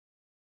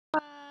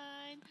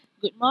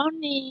Good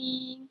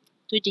morning.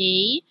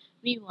 Today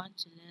we want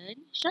to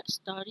learn short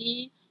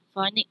story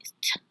phonics.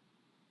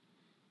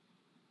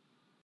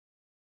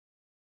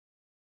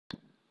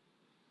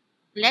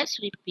 Let's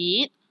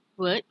repeat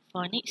word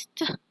phonics.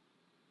 Stack,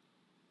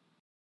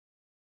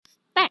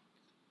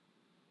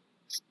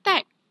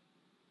 stack,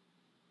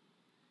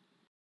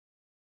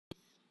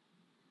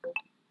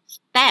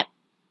 step,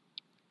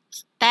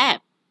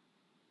 step.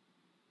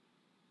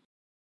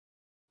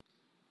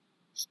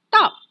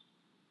 Stop,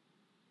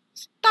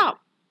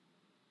 stop.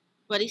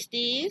 What is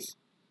this?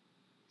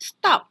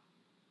 Stop.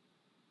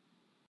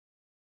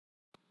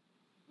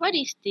 What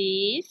is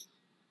this?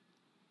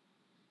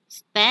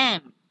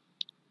 Stamp,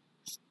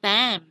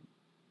 stamp.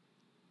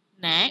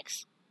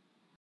 Next,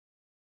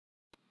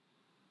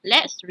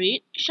 let's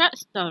read short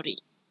story.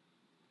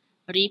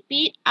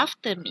 Repeat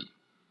after me.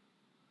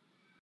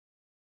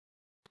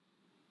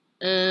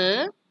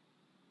 A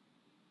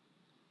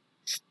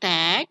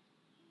stack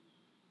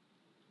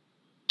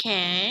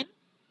can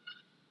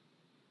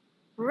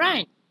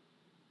run.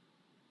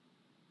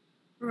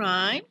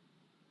 Run,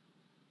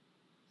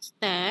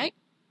 stack,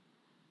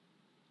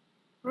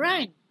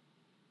 run.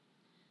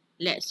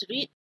 Let's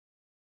read.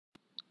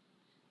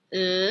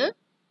 A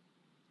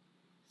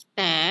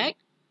stack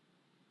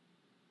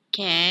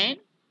can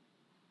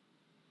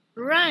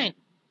run.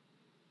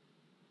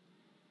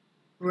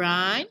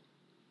 Run,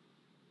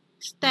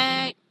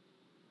 stack,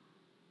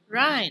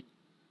 run.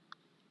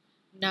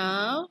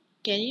 Now,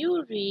 can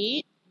you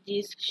read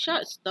this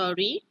short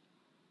story?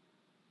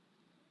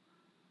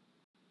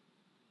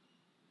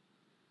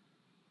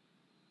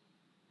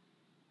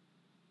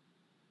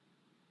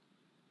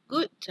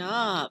 Good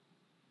job.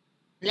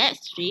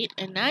 Let's read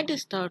another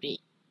story.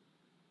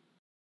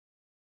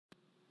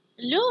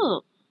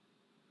 Look,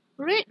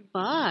 red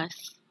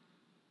bus.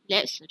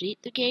 Let's read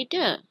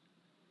together.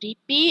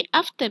 Repeat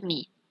after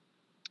me.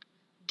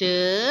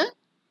 The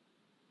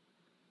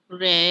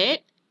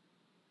red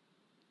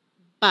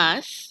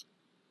bus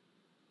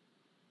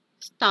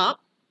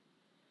stopped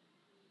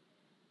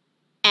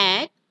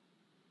at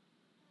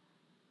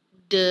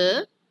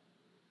the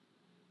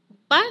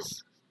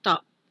bus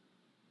stop.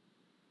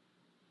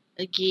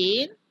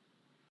 Again,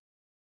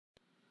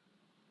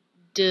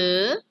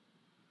 the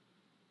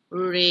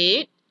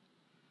red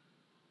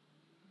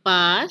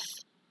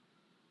bus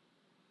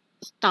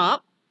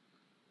stopped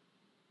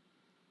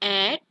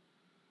at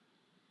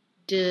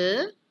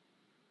the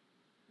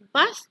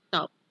bus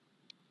stop.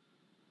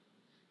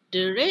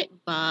 The red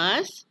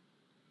bus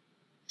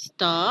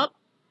stopped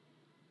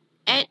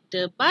at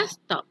the bus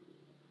stop.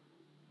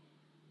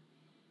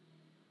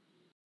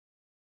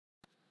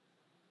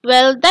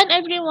 Well done,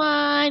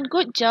 everyone.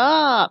 Good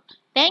job.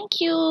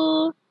 Thank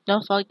you.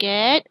 Don't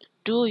forget,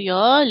 do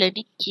your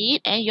learning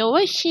kit and your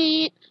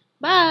worksheet.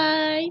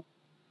 Bye.